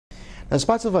As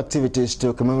part of activities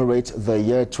to commemorate the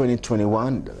year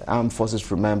 2021, Armed Forces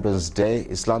Remembrance Day,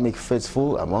 Islamic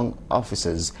faithful among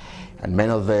officers and men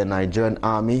of the Nigerian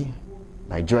Army,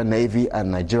 Nigerian Navy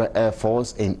and Nigeria Air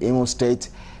Force in Imo State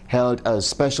held a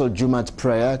special Jumat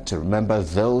prayer to remember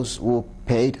those who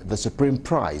paid the supreme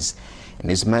price. In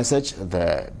his message,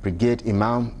 the Brigade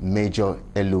Imam, Major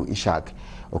Elu Ishak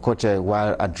Okoche,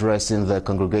 while addressing the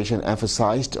congregation,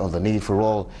 emphasized on the need for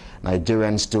all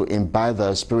Nigerians to imbibe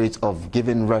the spirit of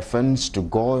giving reference to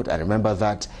God and remember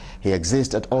that He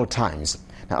exists at all times.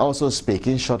 Now, also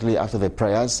speaking shortly after the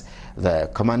prayers, the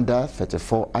Commander,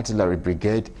 34 Artillery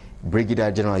Brigade,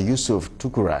 Brigadier General Yusuf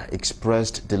Tukura,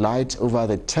 expressed delight over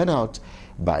the turnout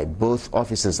by both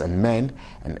officers and men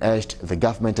and urged the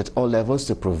government at all levels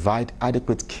to provide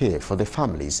adequate care for the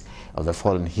families of the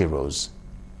fallen heroes.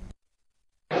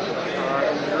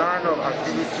 Line of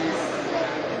activities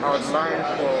outlined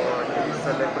for the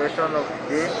celebration of the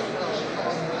day.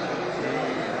 The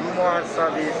Jummah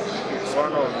service is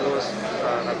one of those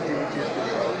activities to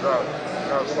be observed.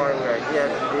 That's why we are here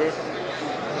today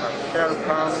at Shell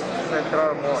Camp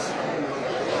Central Mosque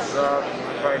to observe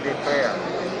Friday prayer,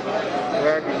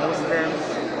 where the Muslims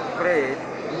prayed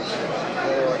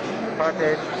for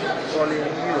departed fallen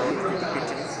heroes.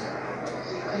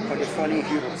 For the fallen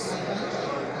heroes.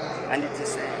 And it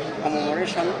is a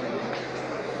commemoration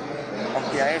of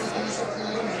their efforts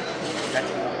that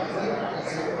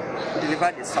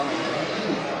delivered the sermon.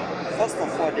 First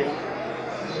of all,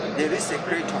 there is a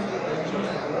creator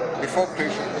before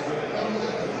creation.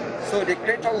 So the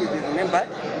creator will be remembered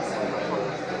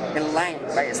in line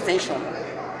by extension,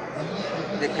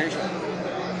 the creation.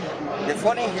 The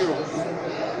fallen heroes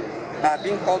are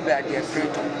being called by their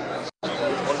creator.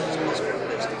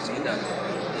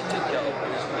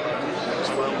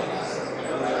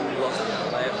 Lost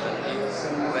their life and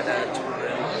live, whether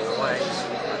children or wives.